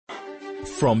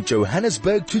From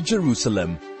Johannesburg to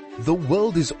Jerusalem, the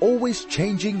world is always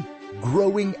changing,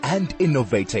 growing and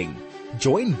innovating.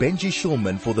 Join Benji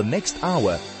Shulman for the next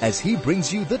hour as he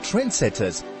brings you the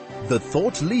trendsetters, the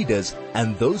thought leaders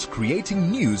and those creating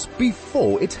news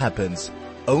before it happens.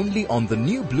 Only on the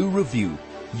New Blue Review,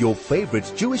 your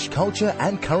favorite Jewish culture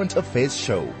and current affairs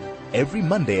show. Every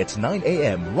Monday at 9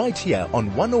 a.m. right here on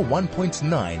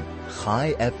 101.9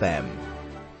 High FM.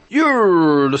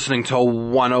 You're listening to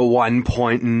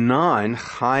 101.9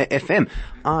 High FM.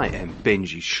 I am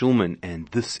Benji Shulman and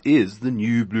this is the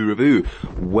New Blue Review.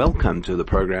 Welcome to the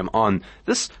program on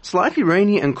this slightly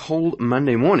rainy and cold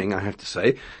Monday morning, I have to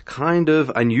say. Kind of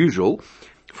unusual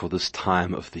for this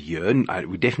time of the year.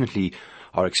 We definitely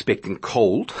are expecting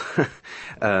cold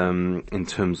in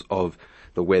terms of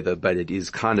the weather, but it is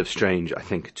kind of strange, I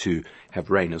think, to have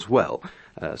rain as well.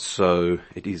 So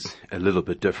it is a little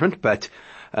bit different, but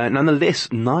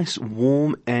nonetheless, nice,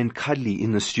 warm and cuddly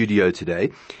in the studio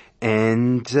today.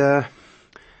 And we're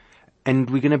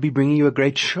going to be bringing you a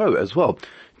great show as well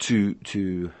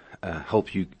to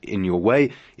help you in your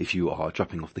way if you are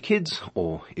dropping off the kids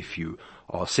or if you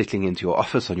are settling into your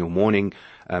office on your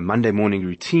Monday morning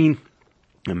routine.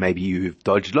 And maybe you've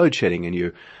dodged load shedding and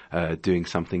you're doing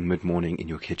something mid-morning in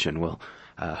your kitchen. Well,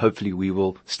 hopefully we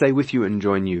will stay with you and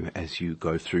join you as you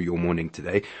go through your morning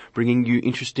today, bringing you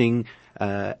interesting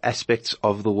aspects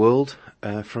of the world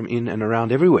from in and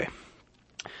around everywhere.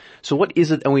 So what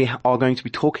is it we are going to be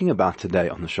talking about today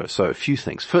on the show? So a few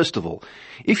things. First of all,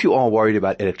 if you are worried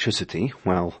about electricity,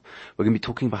 well, we're going to be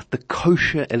talking about the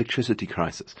kosher electricity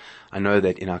crisis. I know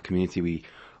that in our community we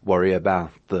worry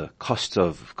about the cost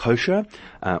of kosher.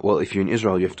 Well, if you're in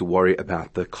Israel, you have to worry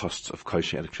about the costs of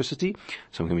kosher electricity.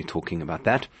 So I'm going to be talking about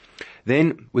that.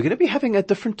 Then we're going to be having a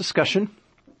different discussion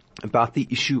about the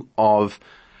issue of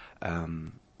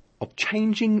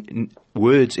changing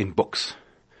words in books.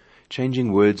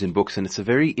 Changing words in books. And it's a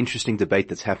very interesting debate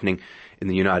that's happening in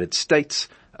the United States,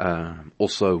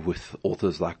 also with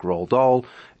authors like Roald Dahl,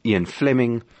 Ian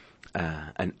Fleming,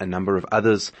 and a number of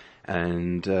others.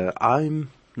 And I'm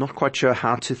not quite sure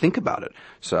how to think about it.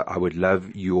 So I would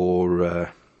love your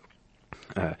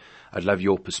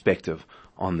perspective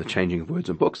on the changing of words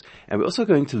in books. And we're also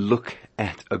going to look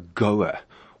at AGOA.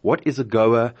 What is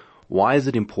AGOA? Why is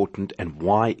it important? And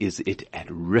why is it at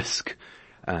risk?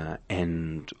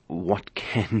 And what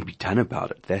can be done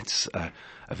about it? That's a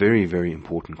very, very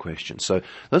important question. So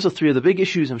those are three of the big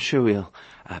issues. I'm sure we'll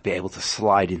be able to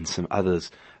slide in some others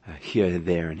here,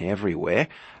 there, and everywhere.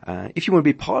 If you want to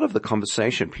be part of the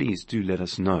conversation, please do let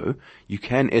us know. You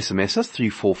can SMS us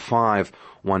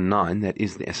 34519. That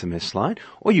is the SMS line.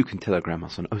 Or you can telegram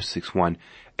us on 061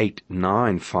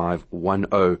 895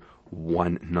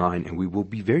 1019. And we will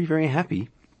be very, very happy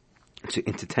to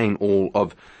entertain all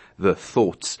of the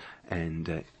thoughts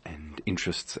and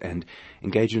interests and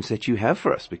engagements that you have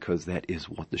for us, because that is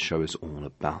what the show is all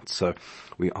about. So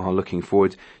we are looking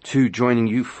forward to joining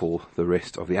you for the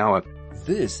rest of the hour.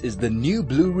 This is the New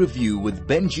Blue Review with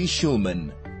Benji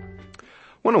Shulman.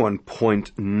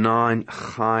 101.9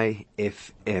 High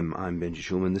FM. I'm Benji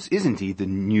Shulman. This is indeed the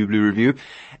New Blue Review.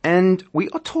 And we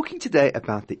are talking today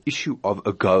about the issue of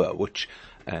AGOA, which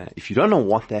if you don't know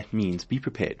what that means, be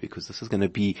prepared, because this is going to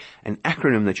be an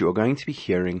acronym that you are going to be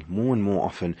hearing more and more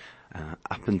often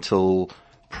up until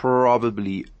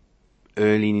probably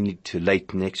early to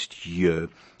late next year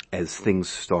as things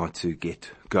start to get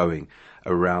going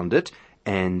around it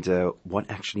and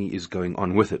what actually is going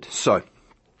on with it. So,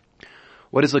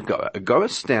 what is AGOA? AGOA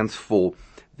stands for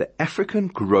the African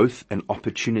Growth and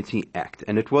Opportunity Act,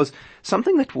 and it was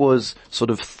something that was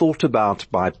sort of thought about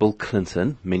by Bill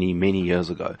Clinton many, many years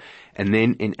ago, and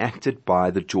then enacted by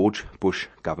the George Bush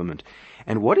government.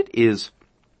 And what it is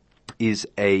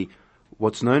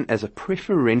what's known as a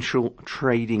Preferential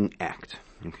Trading Act.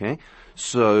 Okay,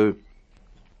 so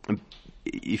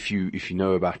if you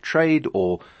know about trade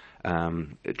or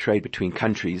trade between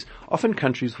countries, often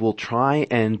countries will try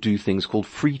and do things called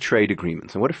free trade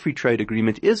agreements. And what a free trade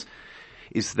agreement is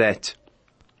that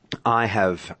I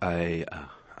have a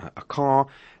car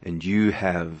and you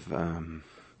have,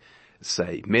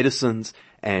 say, medicines,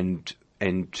 and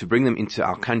to bring them into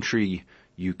our country,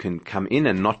 you can come in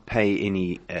and not pay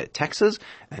any taxes.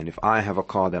 And if I have a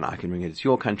car, then I can bring it to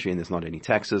your country and there's not any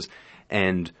taxes.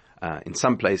 And in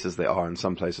some places there are, in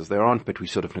some places there aren't, but we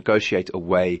sort of negotiate a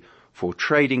way for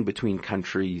trading between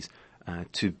countries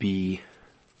to be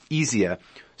easier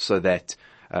so that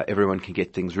everyone can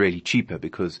get things really cheaper,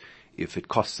 because if it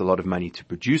costs a lot of money to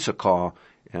produce a car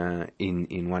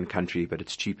in one country, but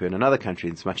it's cheaper in another country,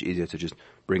 it's much easier to just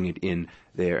bring it in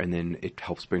there, and then it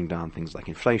helps bring down things like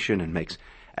inflation and makes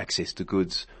access to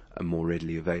goods more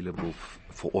readily available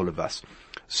for all of us.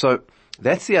 So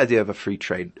that's the idea of a free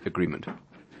trade agreement.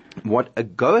 What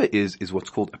AGOA is what's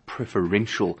called a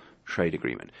preferential trade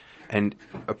agreement. And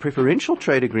a preferential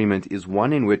trade agreement is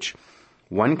one in which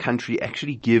one country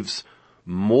actually gives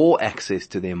more access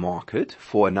to their market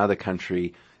for another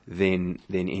country than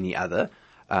any other.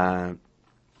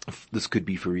 This could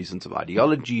be for reasons of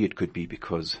ideology. It could be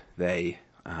because they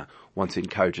want to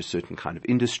encourage a certain kind of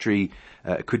industry.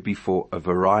 It could be for a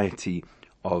variety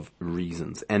of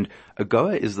reasons. And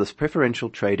AGOA is this preferential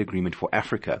trade agreement for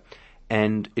Africa.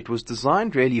 And it was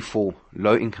designed really for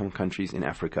low-income countries in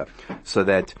Africa so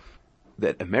that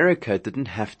America didn't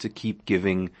have to keep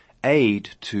giving aid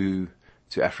to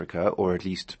Africa, or at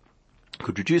least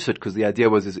could reduce it, because the idea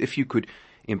was is if you could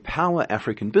empower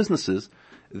African businesses,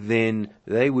 then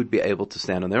they would be able to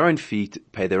stand on their own feet,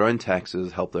 pay their own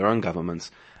taxes, help their own governments,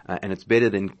 and it's better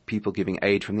than people giving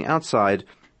aid from the outside,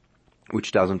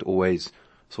 which doesn't always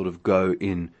sort of go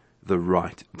in the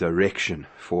right direction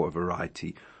for a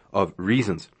variety of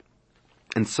reasons.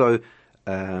 And so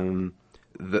the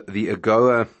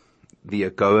AGOA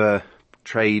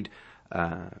trade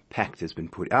pact has been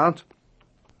put out,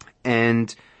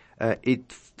 and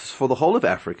it's for the whole of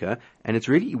Africa, and it's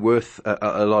really worth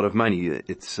a lot of money.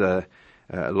 Its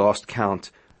last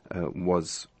count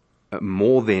was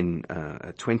more than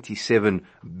 $27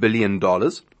 billion,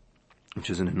 which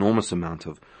is an enormous amount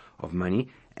of money.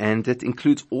 And it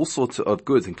includes all sorts of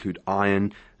goods, include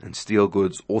iron and steel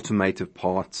goods, automotive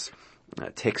parts,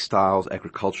 textiles,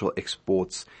 agricultural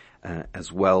exports,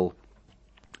 as well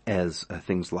as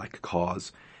things like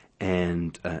cars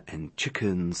and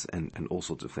chickens and all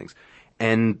sorts of things.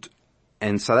 And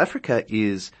South Africa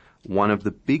is one of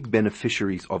the big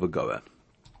beneficiaries of AGOA.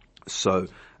 So,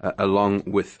 along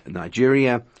with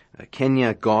Nigeria,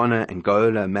 Kenya, Ghana,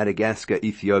 Angola, Madagascar,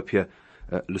 Ethiopia,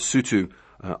 Lesotho,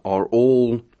 are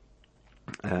all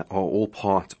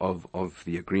part of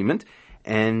the agreement.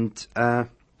 And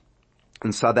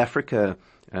South Africa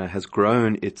has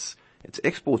grown its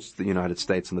exports to the United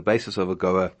States on the basis of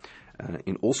AGOA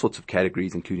in all sorts of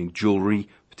categories, including jewelry,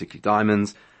 particularly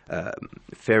diamonds,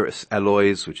 ferrous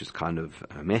alloys, which is kind of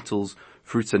metals,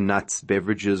 fruits and nuts,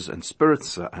 beverages and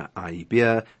spirits, i.e.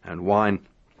 beer and wine,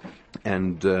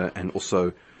 and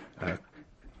also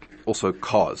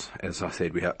cars. As I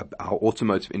said, we have our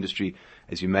automotive industry.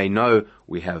 As you may know,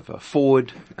 we have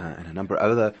Ford and a number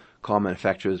of other car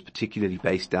manufacturers, particularly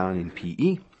based down in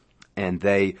PE, and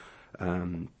they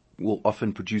will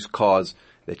often produce cars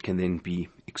that can then be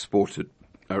exported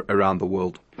around the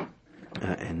world,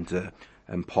 and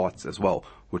parts as well,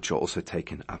 which are also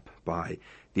taken up by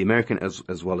the American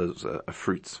as well as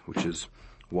fruits, which is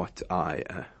what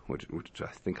which I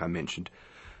think I mentioned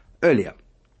earlier.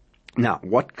 Now,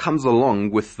 what comes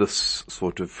along with this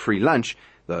sort of free lunch,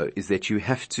 though, is that you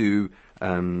have to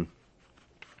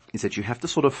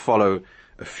sort of follow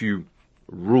a few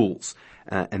rules,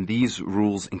 and these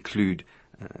rules include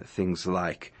things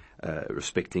like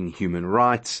respecting human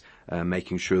rights,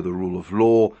 making sure the rule of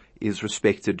law is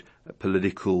respected,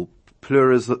 political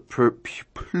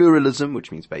pluralism,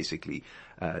 which means basically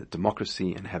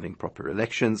democracy and having proper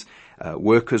elections,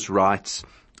 workers' rights,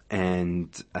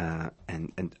 and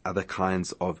other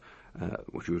kinds of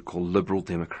what you would call liberal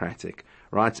democratic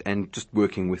rights, and just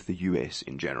working with the US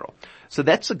in general. So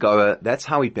that's AGOA. That's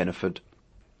how we benefit.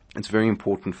 It's very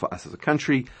important for us as a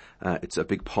country. It's a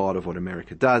big part of what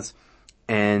America does,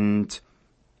 and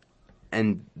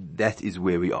that is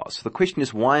where we are. So the question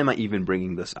is, why am I even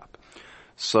bringing this up?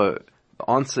 So the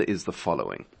answer is the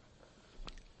following.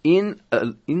 In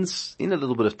a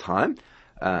little bit of time,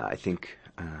 I think,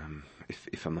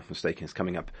 if I'm not mistaken, it's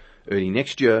coming up early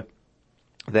next year,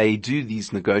 they do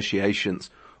these negotiations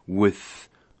with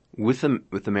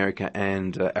America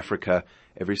and Africa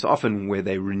every so often, where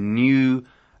they renew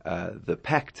the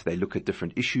pact. They look at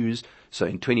different issues. So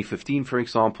in 2015, for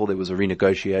example, there was a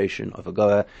renegotiation of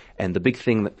AGOA, and the big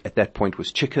thing at that point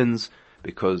was chickens,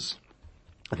 because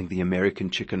I think the American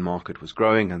chicken market was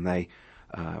growing and they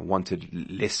wanted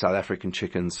less South African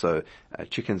chickens. So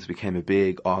chickens became a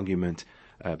big argument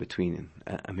between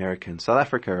America and South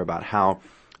Africa about how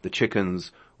the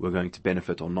chickens were going to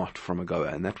benefit or not from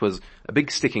AGOA. And that was a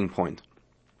big sticking point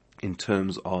in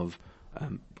terms of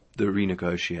the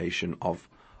renegotiation of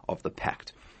the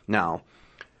pact. Now,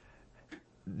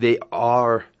 there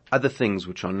are other things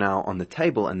which are now on the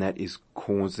table, and that is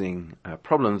causing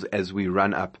problems as we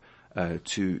run up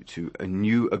to a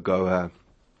new AGOA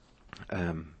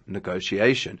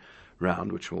negotiation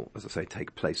round, which will, as I say,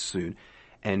 take place soon,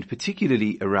 and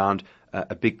particularly around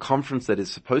a big conference that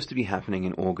is supposed to be happening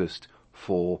in August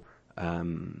for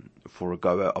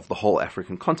AGOA of the whole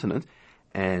African continent,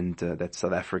 and that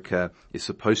South Africa is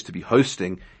supposed to be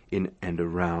hosting in and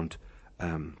around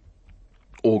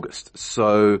August.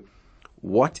 So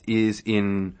what is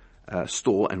in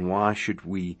store, and why should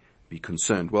we be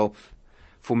concerned? Well,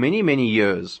 for many, many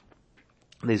years,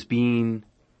 there's been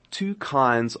two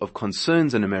kinds of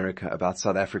concerns in America about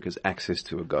South Africa's access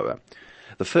to AGOA.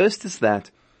 The first is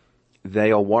that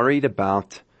they are worried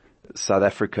about South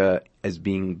Africa as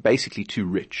being basically too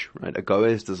rich, right? AGOA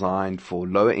is designed for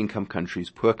lower income countries,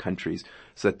 poor countries,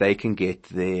 so that they can get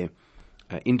their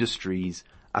industries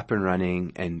up and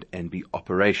running and be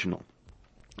operational.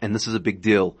 And this is a big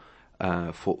deal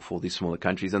for these smaller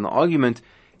countries. And the argument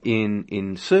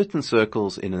in certain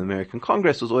circles in the American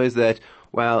Congress was always that,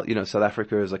 well, South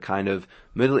Africa is a kind of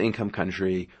middle income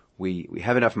country. We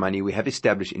have enough money. We have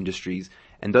established industries,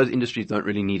 and those industries don't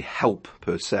really need help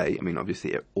per se. I mean,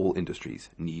 obviously all industries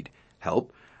need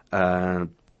help.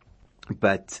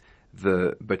 But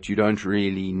you don't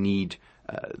really need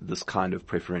this kind of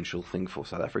preferential thing for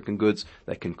South African goods.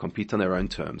 They can compete on their own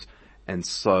terms. And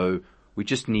so we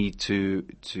just need to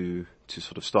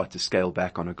sort of start to scale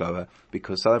back on AGOA,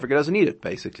 because South Africa doesn't need it,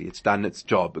 basically. It's done its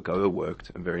job. AGOA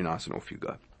worked, and very nice, and off you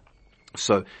go.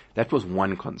 So that was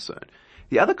one concern.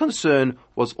 The other concern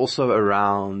was also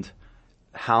around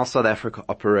how South Africa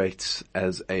operates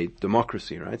as a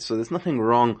democracy, right? So there's nothing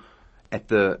wrong at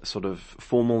the sort of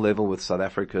formal level with South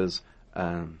Africa's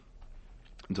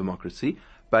democracy.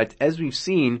 But as we've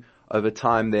seen over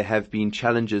time, there have been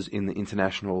challenges in the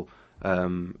international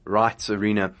rights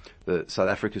arena. South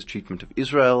Africa's treatment of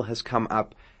Israel has come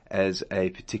up as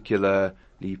a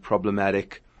particularly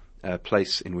problematic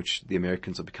place in which the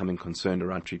Americans are becoming concerned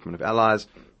around treatment of allies.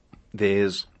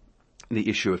 There's the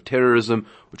issue of terrorism,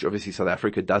 which obviously South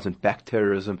Africa doesn't back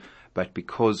terrorism, but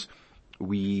because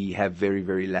we have very,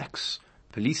 very lax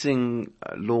policing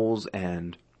laws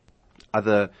and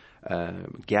other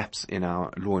gaps in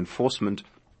our law enforcement,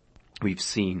 we've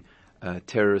seen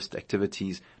terrorist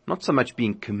activities not so much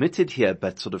being committed here,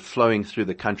 but sort of flowing through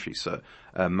the country. So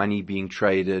money being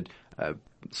traded,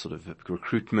 sort of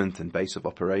recruitment and base of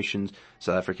operations,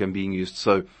 South Africa being used.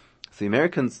 So the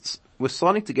Americans were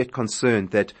starting to get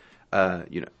concerned that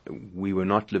we were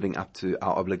not living up to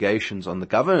our obligations on the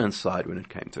governance side when it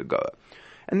came to AGOA.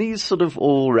 And these sort of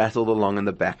all rattled along in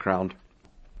the background.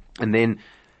 And then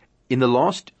in the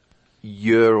last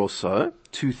year or so,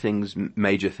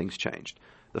 major things changed.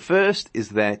 The first is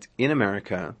that in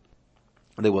America,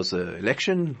 there was an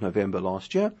election, November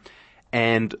last year,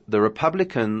 and the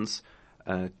Republicans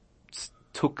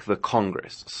took the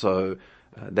Congress. So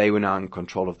they were now in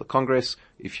control of the Congress.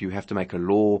 If you have to make a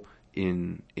law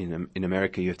in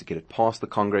America, you have to get it past the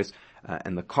Congress,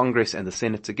 and the Congress and the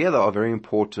Senate together are very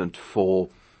important for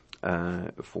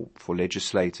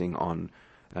legislating on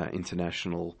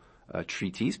international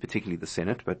treaties, particularly the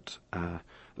Senate, but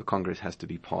the Congress has to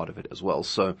be part of it as well.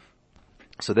 So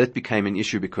that became an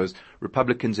issue because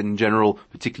Republicans in general,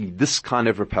 particularly this kind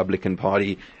of Republican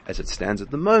Party as it stands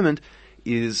at the moment,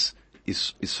 is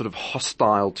sort of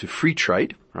hostile to free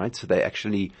trade, right? So they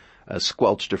actually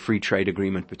squelched a free trade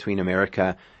agreement between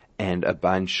America and a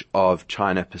bunch of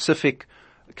China Pacific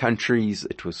countries.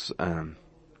 It was the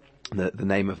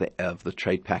name of the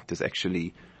trade pact is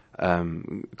actually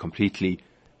completely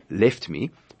left me,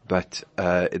 but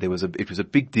it was a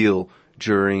big deal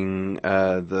during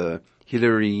the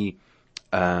Hillary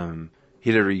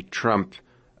Trump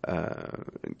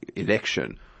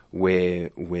election, where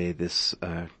this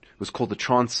was called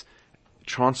the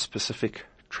Trans-Pacific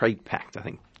Trade Pact, I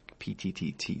think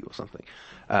PTTT or something.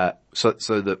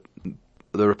 So the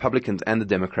Republicans and the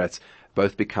Democrats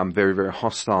both become very, very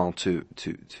hostile to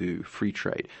free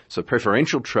trade. So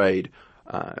preferential trade,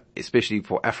 especially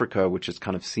for Africa, which is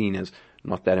kind of seen as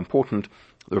not that important,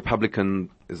 the Republicans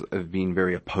have been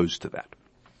very opposed to that.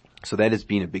 So that has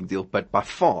been a big deal. But by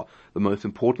far, the most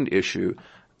important issue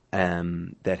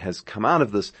that has come out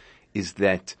of this is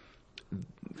that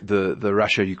the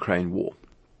Russia-Ukraine war.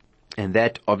 And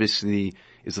that obviously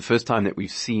is the first time that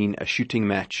we've seen a shooting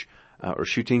match or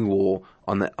shooting war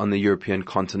on the European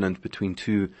continent between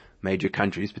two major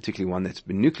countries, particularly one that's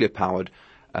been nuclear powered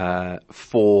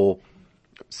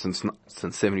since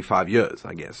 75 years,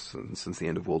 I guess, since the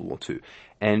end of World War II.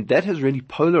 And that has really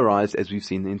polarized, as we've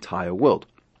seen, the entire world.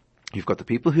 You've got the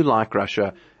people who like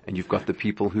Russia, and you've got the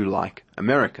people who like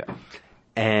America.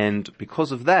 And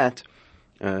because of that,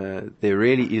 there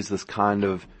really is this kind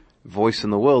of voice in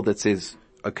the world that says,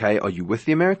 okay, are you with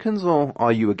the Americans or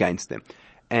are you against them?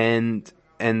 And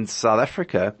South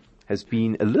Africa has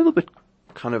been a little bit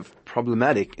kind of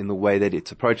problematic in the way that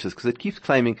it's approached this, because it keeps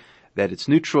claiming that it's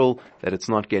neutral, that it's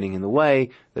not getting in the way,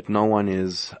 that no one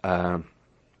is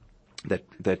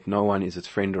that no one is its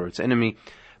friend or its enemy.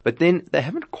 But then they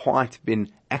haven't quite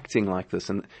been acting like this,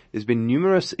 and there's been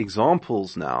numerous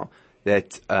examples now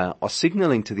that are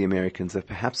signaling to the Americans that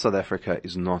perhaps South Africa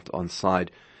is not on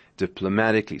side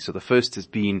diplomatically. So the first has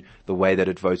been the way that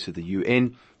it voted the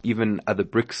UN. Even other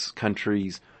BRICS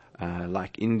countries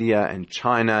like India and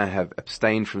China have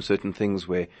abstained from certain things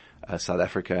where South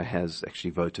Africa has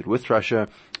actually voted with Russia.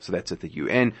 So that's at the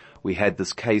UN. We had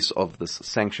this case of this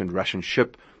sanctioned Russian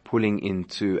ship pulling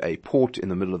into a port in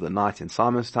the middle of the night in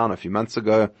Simonstown a few months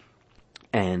ago,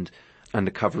 and under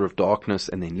cover of darkness,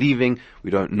 and then leaving.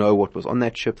 We don't know what was on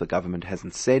that ship. The government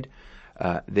hasn't said.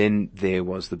 Then there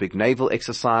was the big naval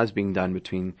exercise being done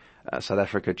between South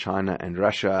Africa, China, and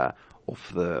Russia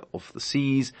off the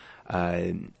seas,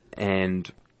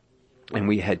 and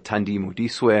we had Thandi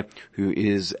Modiswe, who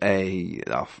is a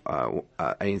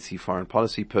ANC foreign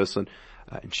policy person,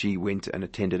 and she went and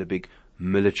attended a big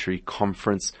military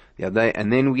conference the other day.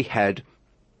 And then we had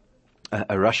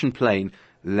a Russian plane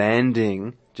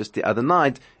landing just the other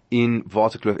night in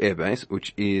Waterkloof Air Base,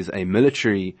 which is a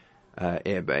military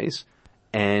air base,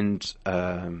 and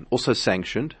also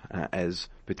sanctioned as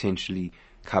potentially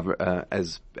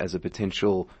as a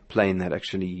potential plane that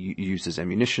actually uses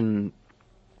ammunition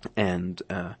and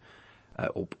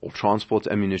or transports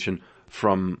ammunition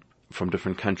from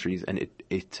different countries, and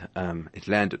it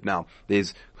landed. Now,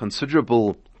 there's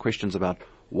considerable questions about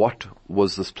what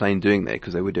was this plane doing there,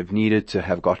 because they would have needed to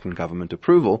have gotten government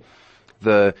approval.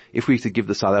 If we were to give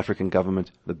the South African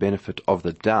government the benefit of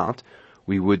the doubt,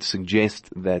 we would suggest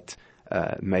that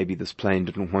maybe this plane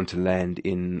didn't want to land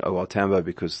in OR Tambo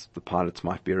because the pilots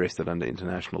might be arrested under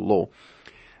international law,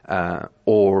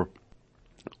 or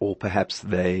perhaps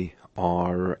they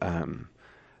are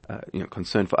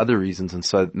concerned for other reasons, and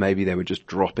so maybe they were just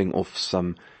dropping off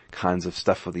some kinds of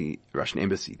stuff for the Russian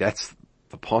embassy. That's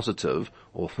the positive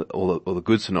or the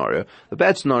good scenario. The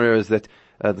bad scenario is that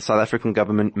the South African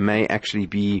government may actually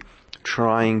be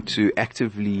trying to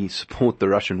actively support the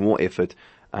Russian war effort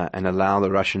and allow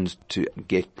the Russians to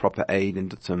get proper aid in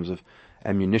terms of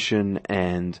ammunition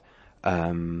and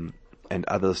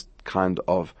other kind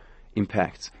of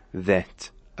impacts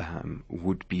that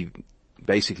would be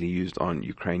basically used on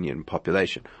Ukrainian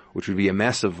population, which would be a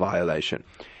massive violation.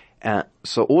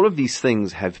 So all of these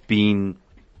things have been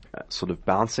sort of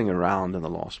bouncing around in the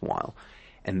last while.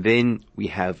 And then we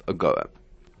have AGOA.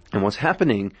 And what's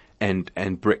happening, and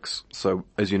BRICS. So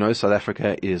as you know, South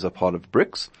Africa is a part of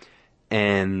BRICS.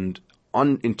 And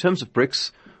in terms of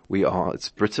BRICS, it's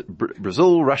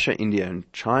Brazil, Russia, India,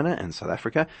 and China, and South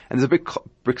Africa. And there's a big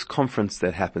BRICS conference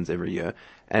that happens every year.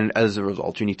 And as a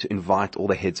result, you need to invite all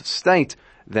the heads of state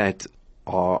that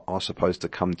are supposed to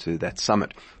come to that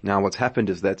summit. Now, what's happened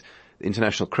is that the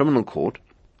International Criminal Court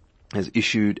has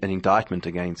issued an indictment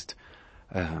against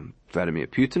Vladimir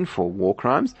Putin for war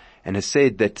crimes, and has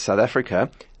said that South Africa,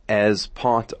 as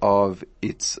part of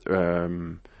its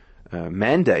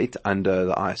mandate under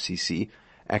the ICC,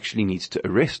 actually needs to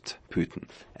arrest Putin.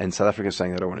 And South Africa is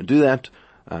saying they don't want to do that.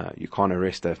 You can't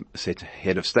arrest a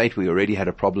head of state. We already had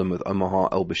a problem with Omar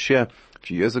al-Bashir a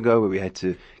few years ago where we had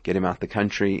to get him out the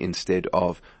country instead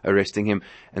of arresting him.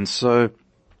 And so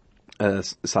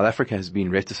South Africa has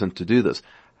been reticent to do this.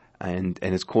 And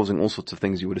it's causing all sorts of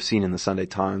things. You would have seen in the Sunday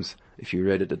Times, if you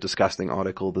read it, a disgusting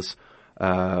article this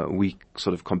week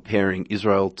sort of comparing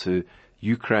Israel to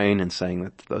Ukraine and saying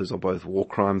that those are both war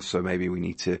crimes, so maybe we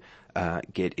need to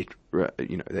get it,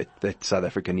 that South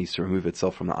Africa needs to remove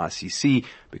itself from the ICC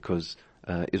because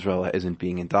Israel isn't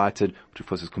being indicted, which of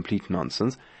course is complete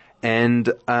nonsense.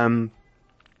 And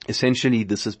essentially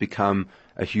this has become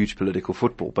a huge political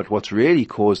football. But what's really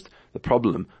caused the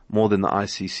problem more than the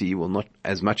ICC, well, not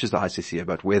as much as the ICC,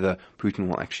 about whether Putin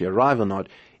will actually arrive or not,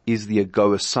 is the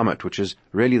AGOA summit, which is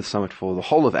really the summit for the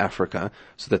whole of Africa,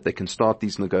 so that they can start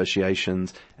these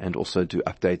negotiations and also do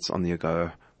updates on the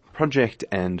AGOA project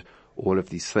and all of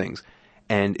these things.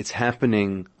 And it's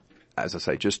happening, as I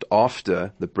say, just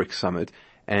after the BRICS summit,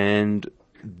 and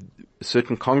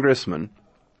certain congressmen,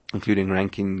 including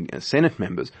ranking Senate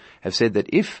members, have said that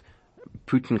if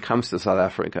Putin comes to South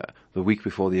Africa the week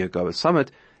before the AGOA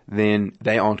summit, then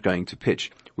they aren't going to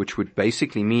pitch, which would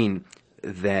basically mean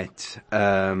that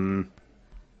there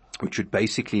is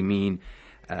basically mean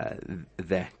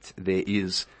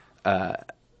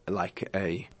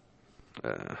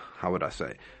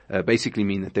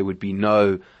that there would be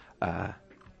no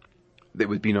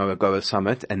AGOA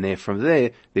summit, and from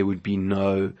there would be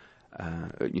no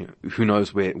who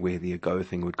knows where the AGOA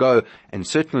thing would go. And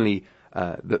certainly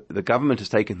the government has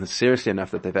taken this seriously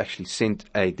enough that they've actually sent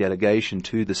a delegation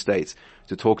to the States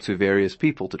to talk to various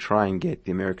people to try and get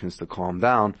the Americans to calm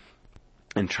down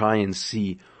and try and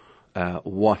see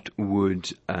what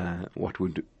would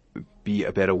be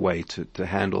a better way to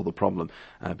handle the problem.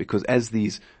 Because as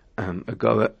these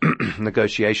AGOA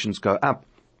negotiations go up,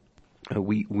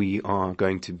 we are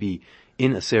going to be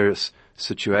in a serious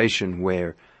situation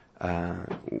where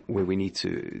we need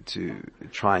to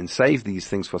try and save these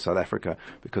things for South Africa,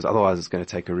 because otherwise it's going to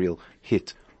take a real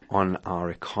hit on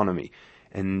our economy.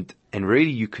 And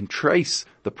really you can trace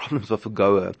the problems of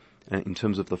AGOA in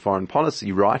terms of the foreign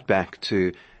policy right back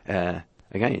to,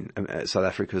 South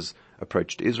Africa's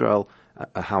approach to Israel,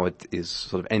 how it is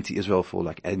sort of anti-Israel for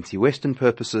like anti-Western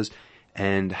purposes,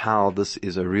 and how this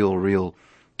is a real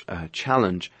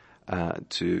challenge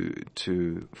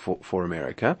for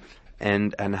America,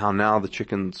 and how now the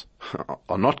chickens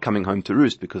are not coming home to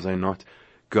roost because they're not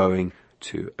going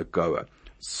to AGOA.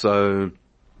 So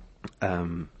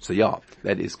yeah,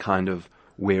 that is kind of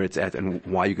where it's at and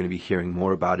why you're going to be hearing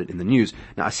more about it in the news.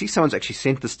 Now, I see someone's actually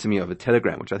sent this to me over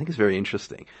Telegram, which I think is very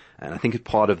interesting, and I think it's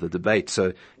part of the debate. So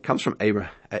it comes from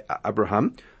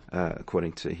Abraham,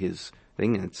 according to his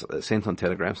thing, and it's sent on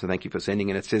Telegram, so thank you for sending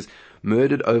it. It says,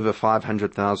 murdered over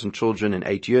 500,000 children in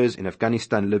 8 years in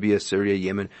Afghanistan, Libya, Syria,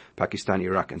 Yemen, Pakistan,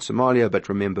 Iraq, and Somalia, but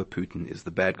remember, Putin is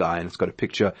the bad guy. And it's got a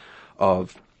picture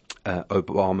of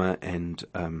Obama and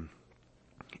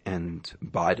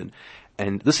Biden.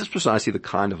 And this is precisely the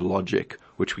kind of logic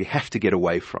which we have to get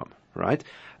away from, right?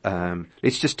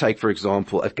 Let's just take, for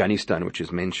example, Afghanistan, which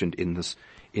is mentioned in this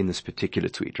particular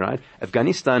tweet, right?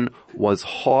 Afghanistan was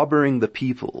harboring the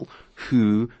people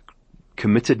who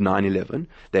committed 9/11.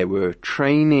 They were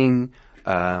training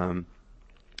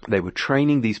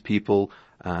these people,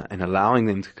 and allowing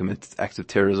them to commit acts of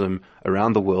terrorism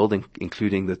around the world,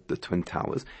 including the Twin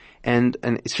Towers, and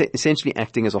essentially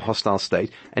acting as a hostile state.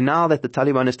 And now that the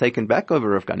Taliban has taken back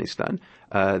over Afghanistan,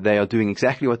 they are doing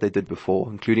exactly what they did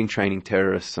before, including training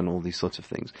terrorists and all these sorts of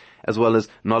things, as well as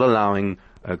not allowing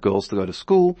girls to go to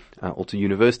school or to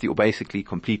university, or basically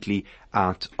completely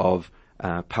out of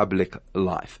public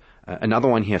life. Another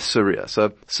one here, Syria.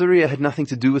 So Syria had nothing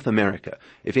to do with America.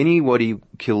 If anybody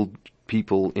killed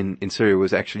people in Syria,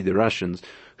 was actually the Russians,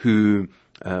 who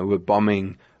were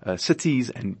bombing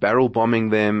cities and barrel bombing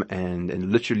them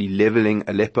and literally leveling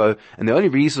Aleppo. And the only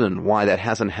reason why that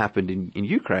hasn't happened in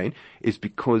Ukraine is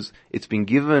because it's been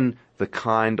given the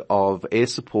kind of air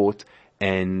support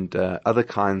and other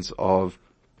kinds of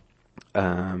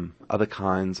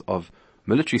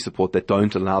military support that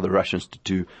don't allow the Russians to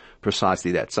do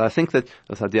precisely that. So I think that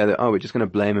this idea that, we're just going to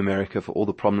blame America for all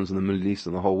the problems in the Middle East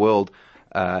and the whole world,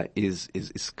 is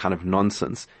kind of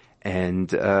nonsense.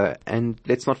 And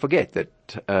let's not forget that,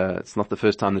 it's not the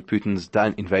first time that Putin's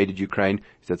invaded Ukraine.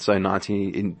 He did so in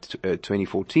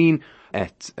 2014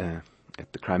 at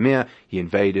the Crimea. He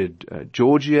invaded,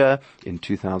 Georgia in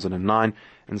 2009.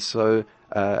 And so,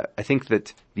 I think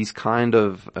that these kind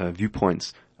of,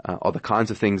 viewpoints, are the kinds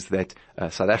of things that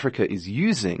South Africa is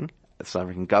using, the South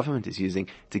African government is using,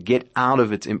 to get out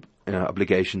of its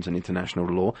obligations and international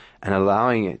law, and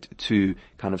allowing it to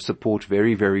kind of support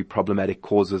very, very problematic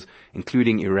causes,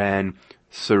 including Iran,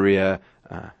 Syria,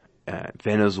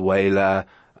 Venezuela,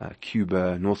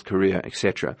 Cuba, North Korea,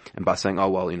 etc. And by saying,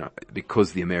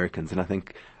 because the Americans. And I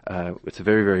think it's a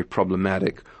very, very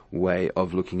problematic way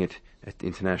of looking at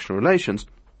international relations,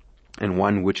 and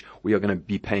one which we are going to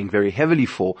be paying very heavily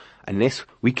for unless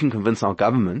we can convince our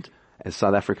government as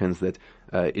South Africans that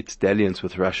its dalliance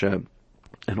with Russia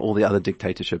and all the other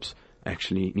dictatorships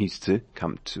actually needs to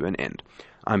come to an end.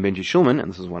 I'm Benji Shulman, and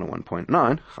this is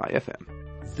 101.9 Chai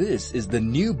FM. This is the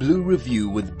New Blue Review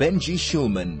with Benji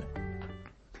Shulman.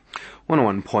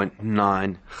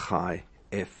 101.9 Chai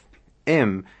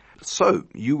FM. So,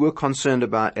 you were concerned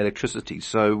about electricity.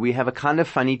 So we have a kind of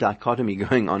funny dichotomy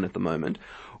going on at the moment,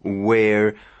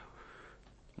 where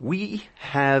we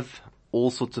have all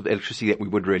sorts of electricity that we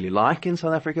would really like in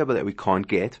South Africa, but that we can't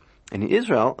get. And in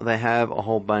Israel, they have a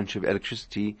whole bunch of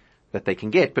electricity that they can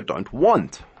get, but don't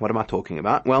want. What am I talking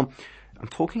about? Well, I'm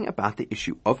talking about the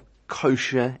issue of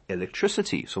kosher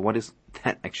electricity. So what does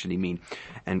that actually mean?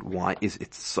 And why is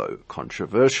it so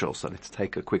controversial? So let's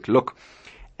take a quick look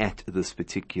at this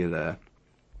particular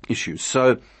issue.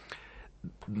 So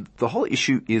the whole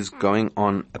issue is going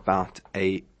on about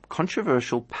a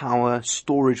controversial power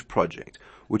storage project,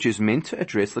 which is meant to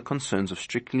address the concerns of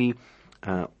strictly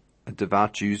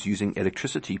devout Jews using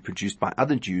electricity produced by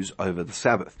other Jews over the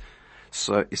Sabbath.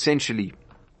 So essentially,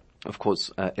 of course,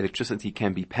 electricity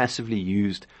can be passively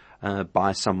used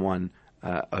by someone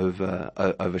over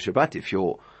Shabbat. If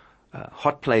your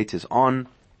hot plate is on,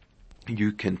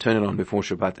 you can turn it on before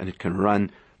Shabbat and it can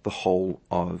run the whole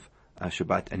of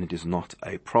Shabbat, and it is not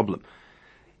a problem.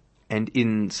 And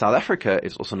in South Africa,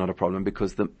 it's also not a problem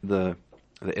because the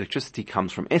electricity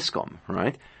comes from Eskom,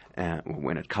 right?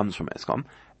 When it comes from Eskom,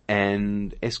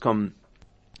 and Eskom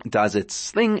does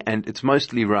its thing, and it's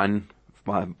mostly run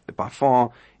by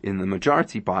far in the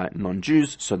majority by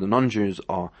non-Jews. So the non-Jews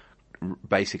are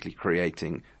basically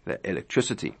creating the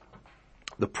electricity.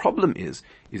 The problem is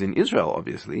in Israel,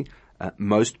 obviously,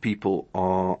 most people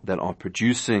that are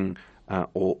producing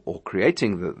or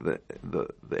creating the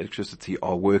electricity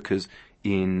are workers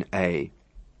in a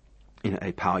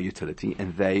power utility,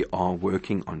 and they are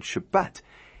working on Shabbat.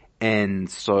 And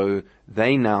so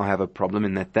they now have a problem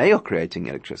in that they are creating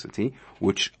electricity,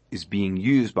 which is being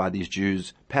used by these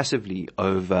Jews passively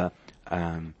over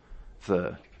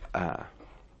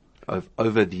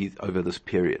this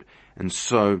period. And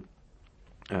so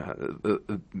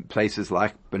the places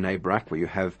like Bnei Brak, where you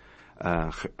have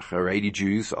Haredi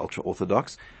Jews,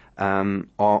 ultra-Orthodox,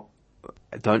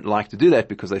 don't like to do that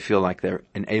because they feel like they're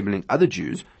enabling other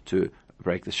Jews to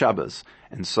break the Shabbos.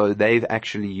 And so they've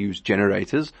actually used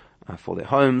generators for their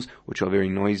homes, which are very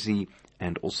noisy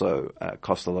and also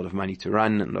cost a lot of money to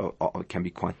run and can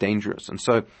be quite dangerous. And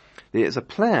so there is a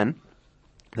plan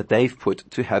that they've put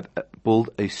to build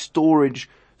a storage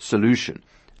solution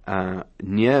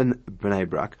near Bnei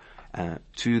Brak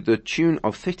to the tune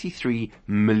of $33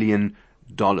 million.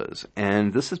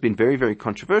 And this has been very, very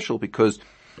controversial because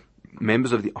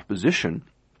members of the opposition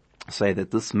say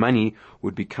that this money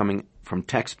would be coming from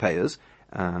taxpayers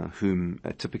whom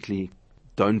typically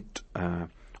are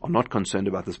not concerned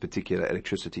about this particular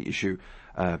electricity issue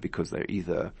because they're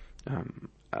either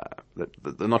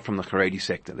they're not from the Haredi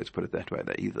sector, let's put it that way.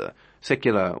 They're either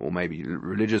secular or maybe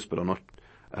religious, but are not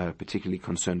particularly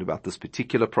concerned about this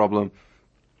particular problem.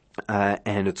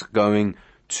 And it's going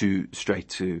straight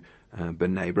to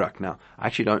Bnei Brak. Now, I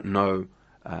actually don't know.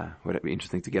 Would it be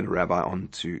interesting to get a rabbi on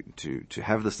to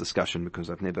have this discussion, because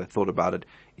I've never thought about it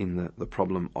in the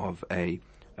problem of a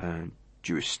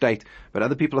Jewish state. But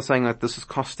other people are saying that this is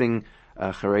costing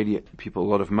Haredi people a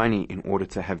lot of money in order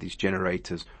to have these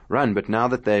generators run. But now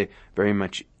that they're very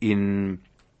much in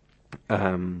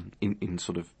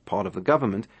sort of part of the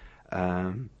government,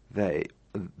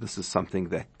 this is something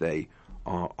that they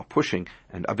are pushing.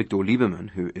 And Avigdor Lieberman,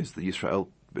 who is the Yisrael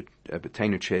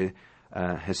B'Teinu chair,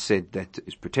 has said that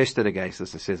is protested against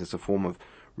this. It says it's a form of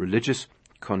religious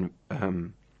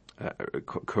coercion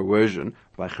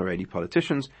by Haredi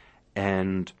politicians,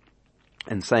 and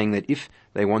saying that if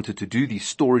they wanted to do these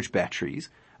storage batteries,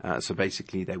 so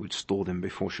basically they would store them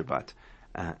before Shabbat,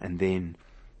 and then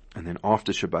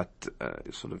after Shabbat,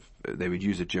 they would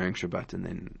use it during Shabbat and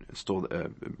then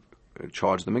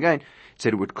charge them again. It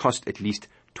said it would cost at least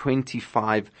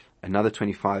another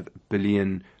 $25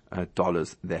 billion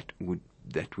that would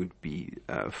be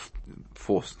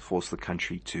force the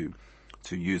country to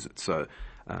use it. So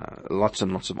lots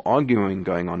and lots of arguing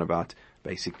going on about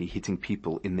basically hitting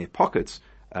people in their pockets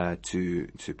to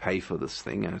pay for this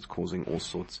thing, and it's causing all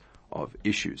sorts of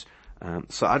issues.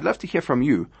 So I'd love to hear from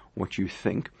you what you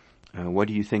think. What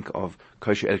do you think of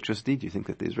kosher electricity? Do you think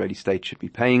that the Israeli state should be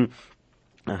paying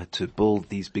to build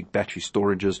these big battery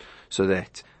storages so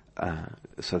that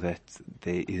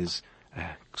there is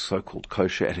so-called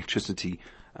kosher electricity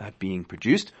being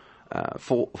produced?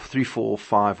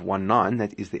 34519,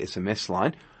 that is the SMS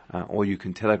line, or you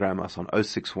can telegram us on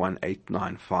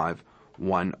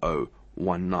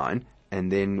 0618951019,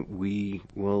 and then we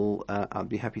will. I'll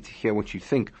be happy to hear what you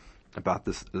think about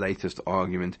this latest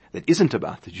argument that isn't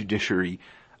about the judiciary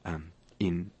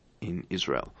in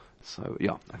Israel. So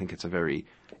yeah, I think it's a very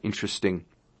interesting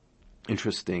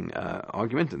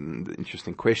argument and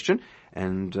interesting question,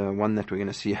 and one that we're going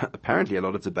to see apparently a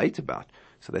lot of debate about.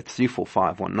 So that's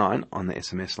 34519 on the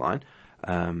SMS line,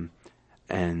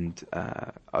 and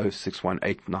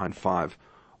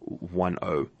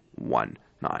 0618951019.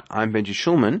 I'm Benji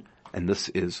Shulman, and this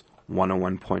is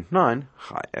 101.9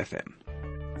 Chai FM.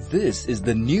 This is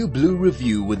the New Blue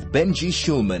Review with Benji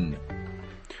Shulman.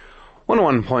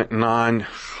 101.9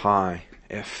 Chai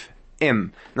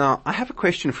FM. Now, I have a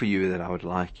question for you that I would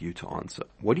like you to answer.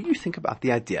 What do you think about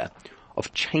the idea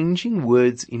of changing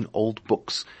words in old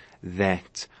books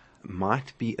that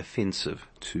might be offensive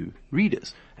to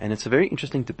readers? And it's a very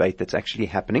interesting debate that's actually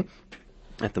happening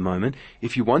at the moment.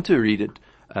 If you want to read it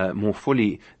more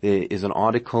fully, there is an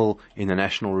article in the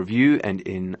National Review and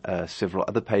in several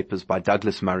other papers by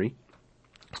Douglas Murray.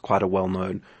 He's quite a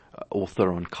well-known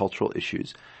author on cultural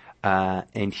issues.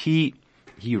 And he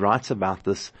writes about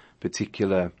this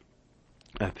particular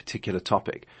a particular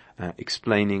topic,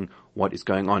 explaining what is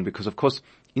going on. Because, of course,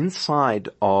 inside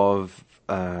of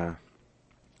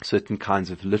certain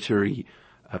kinds of literary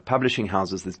publishing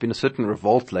houses, there's been a certain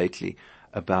revolt lately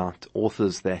about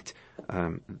authors that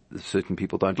certain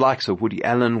people don't like. So Woody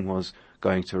Allen was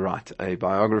going to write a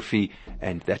biography,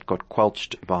 and that got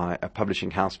quelched by a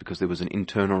publishing house because there was an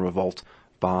internal revolt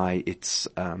by its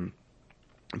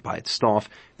staff.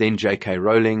 Then J.K.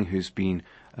 Rowling, who's been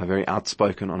very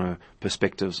outspoken on her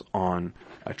perspectives on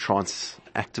trans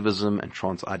activism and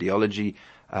trans ideology,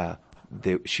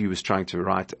 she was trying to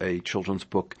write a children's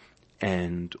book,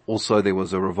 and also there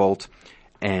was a revolt,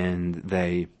 and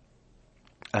they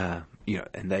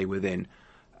were then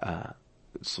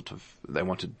they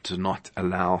wanted to not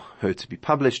allow her to be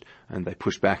published, and they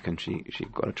pushed back, and she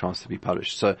got a chance to be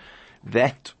published. So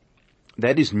that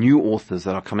is new authors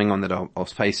that are coming on that are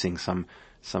facing some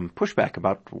pushback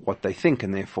about what they think,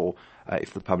 and therefore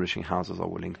if the publishing houses are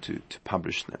willing to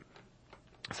publish them.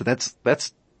 So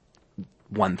that's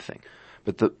one thing.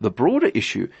 But the broader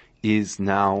issue is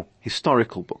now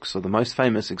historical books. So the most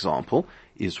famous example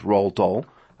is Roald Dahl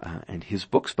and his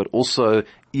books, but also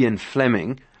Ian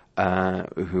Fleming,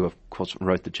 who of course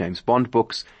wrote the James Bond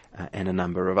books, and a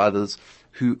number of others,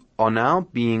 who are now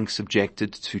being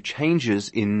subjected to changes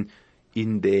in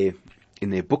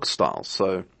their book styles.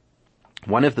 So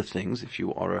one of the things, if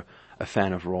you are a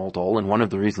fan of Roald Dahl, and one of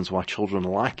the reasons why children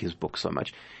like his book so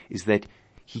much, is that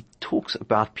he talks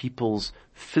about people's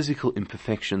physical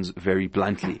imperfections very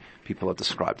bluntly. People are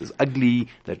described as ugly,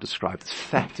 they're described as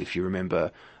fat. If you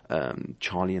remember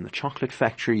Charlie and the Chocolate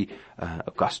Factory,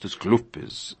 Augustus Gloop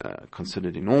is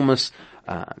considered enormous.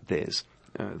 There's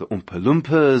the Oompa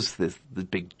Loompas, there's the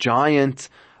big giant,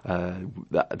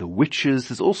 the witches.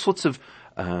 There's all sorts of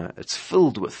it's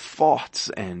filled with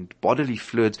farts and bodily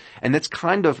fluids, and that's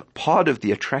kind of part of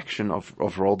the attraction of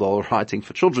Roald Dahl writing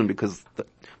for children, because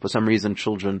for some reason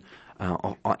children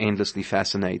are endlessly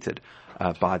fascinated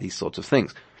by these sorts of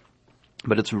things.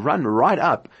 But it's run right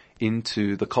up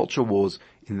into the culture wars,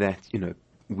 in that,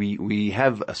 we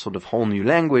have a sort of whole new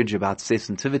language about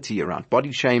sensitivity around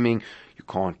body shaming. You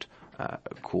can't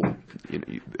call,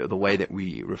 the way that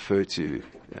we refer to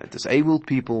disabled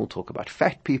people, talk about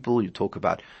fat people, you talk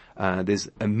about, there's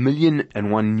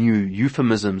 1,000,001 new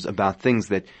euphemisms about things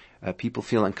that people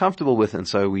feel uncomfortable with, and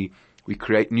so we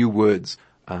create new words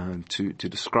to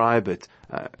describe it.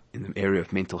 In the area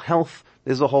of mental health,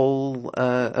 there's a whole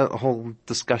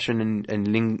discussion and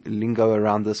lingo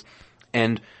around this,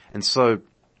 and so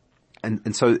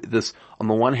this, on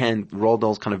the one hand, Roald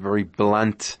Dahl's kind of very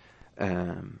blunt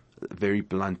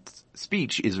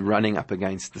speech is running up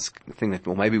against this thing that,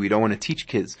 well, maybe we don't want to teach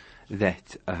kids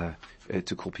that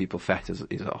to call people fat is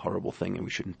a horrible thing and we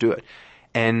shouldn't do it.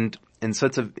 And so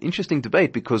it's an interesting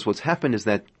debate, because what's happened is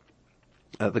that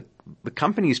the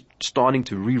company is starting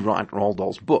to rewrite Roald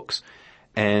Dahl's books.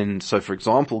 And so, for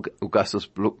example, Augustus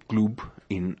Gloop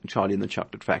in Charlie and the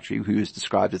Chocolate Factory, who is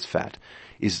described as fat,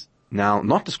 is now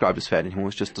not described as fat anymore.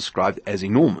 It's just described as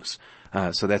enormous.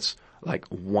 So that's like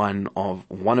one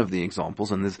of the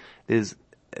examples, and there's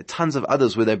tons of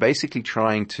others where they're basically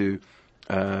trying to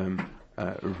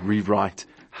rewrite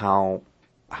how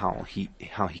he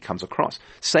comes across.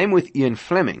 Same with Ian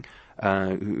Fleming,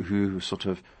 who sort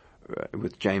of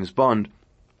with James Bond,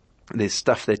 there's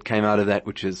stuff that came out of that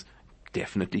which is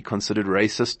definitely considered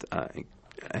racist,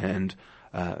 and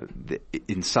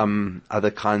in some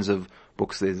other kinds of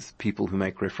books, there's people who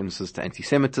make references to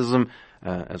anti-Semitism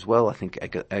as well. I think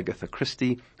Agatha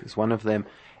Christie is one of them.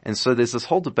 And so there's this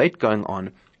whole debate going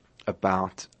on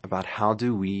about how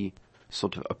do we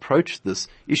sort of approach this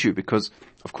issue, because,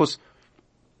 of course,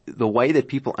 the way that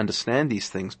people understand these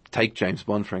things, take James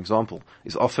Bond, for example,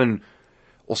 is often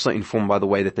also informed by the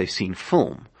way that they've seen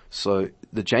film. So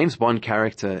the James Bond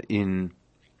character in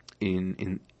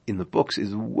the books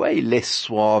is way less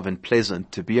suave and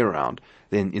pleasant to be around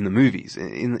than in the movies.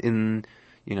 Ian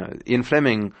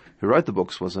Fleming, who wrote the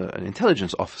books, was an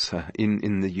intelligence officer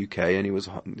in the UK, and he was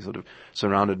sort of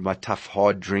surrounded by tough,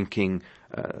 hard drinking,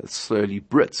 surly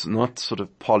Brits, not sort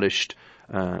of polished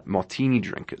martini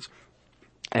drinkers.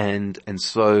 And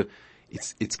so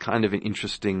it's kind of an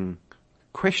interesting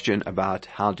question about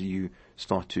how do you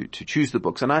start to choose the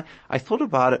books. And I thought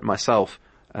about it myself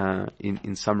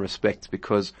in some respects,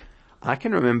 because I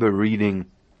can remember reading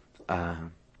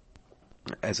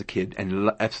as a kid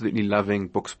and absolutely loving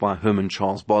books by Herman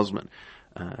Charles Bosman.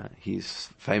 He's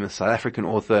a famous South African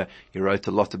author. He wrote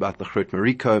a lot about the Groot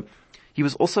Mariko. He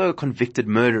was also a convicted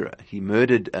murderer. He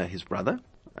murdered his brother,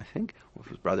 I think, or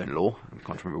his brother-in-law, I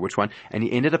can't remember which one, and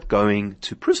he ended up going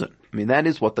to prison. I mean, that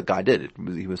is what the guy did.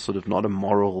 He was sort of not a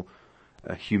moral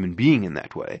a human being in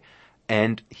that way.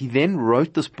 And he then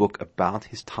wrote this book about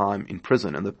his time in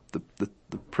prison. And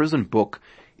the prison book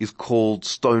is called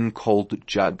Stone Cold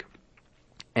Jug.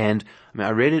 And I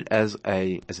read it as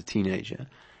a teenager,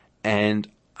 and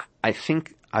I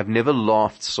think I've never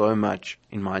laughed so much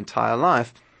in my entire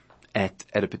life at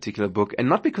a particular book. And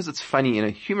not because it's funny in a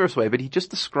humorous way, but he just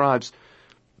describes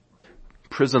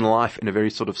prison life in a very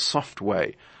sort of soft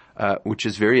way, which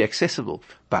is very accessible.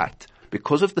 But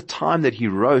because of the time that he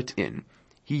wrote in,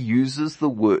 he uses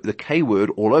the K word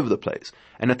all over the place.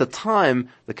 And at the time,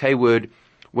 the K word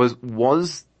was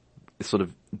sort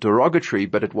of derogatory,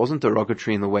 but it wasn't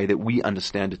derogatory in the way that we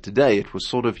understand it today. It was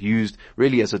sort of used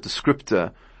really as a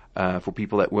descriptor for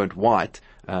people that weren't white.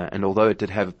 And although it did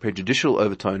have a prejudicial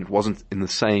overtone, it wasn't in the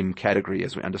same category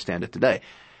as we understand it today.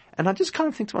 And I just kind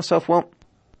of think to myself, well,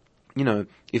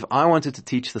 if I wanted to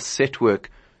teach the set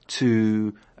work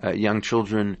to young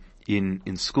children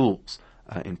in schools,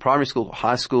 in primary school or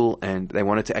high school, and they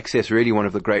wanted to access really one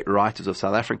of the great writers of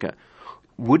South Africa,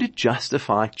 would it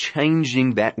justify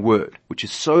changing that word, which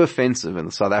is so offensive in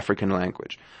the South African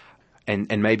language,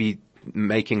 and maybe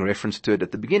making reference to it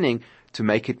at the beginning to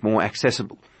make it more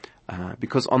accessible?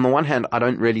 Because on the one hand, I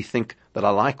don't really think that I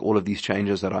like all of these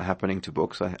changes that are happening to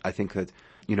books. I think that,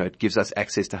 it gives us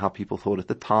access to how people thought at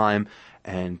the time,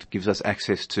 and gives us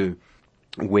access to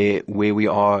where we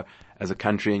are as a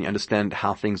country, and you understand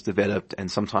how things developed. And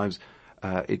sometimes,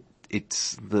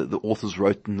 it's the authors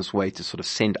wrote in this way to sort of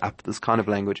send up this kind of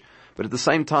language. But at the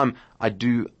same time, I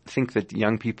do think that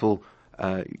young people,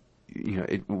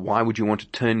 why would you want to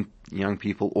turn young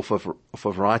people off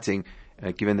of writing,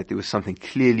 given that there was something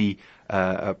clearly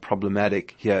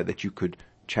problematic here that you could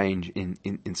change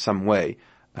in some way,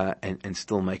 and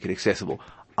still make it accessible?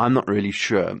 I'm not really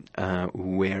sure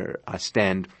where I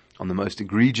stand on the most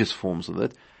egregious forms of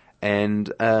it,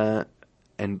 and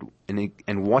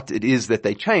what it is that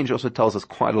they change also tells us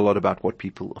quite a lot about what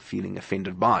people are feeling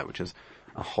offended by, which is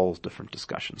a whole different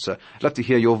discussion. So I'd love to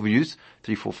hear your views,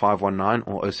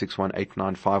 34519 or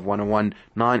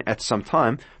 0618951019 at some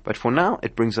time. But for now,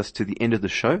 it brings us to the end of the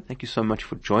show. Thank you so much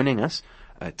for joining us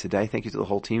today. Thank you to the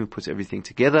whole team who puts everything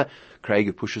together. Craig,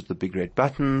 who pushes the big red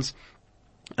buttons.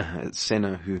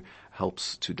 Senna, who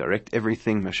helps to direct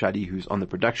everything. Mashadi, who's on the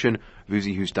production.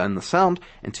 Vuzi, who's done the sound.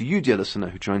 And to you, dear listener,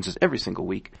 who joins us every single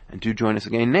week. And do join us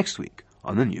again next week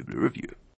on the New Blue Review.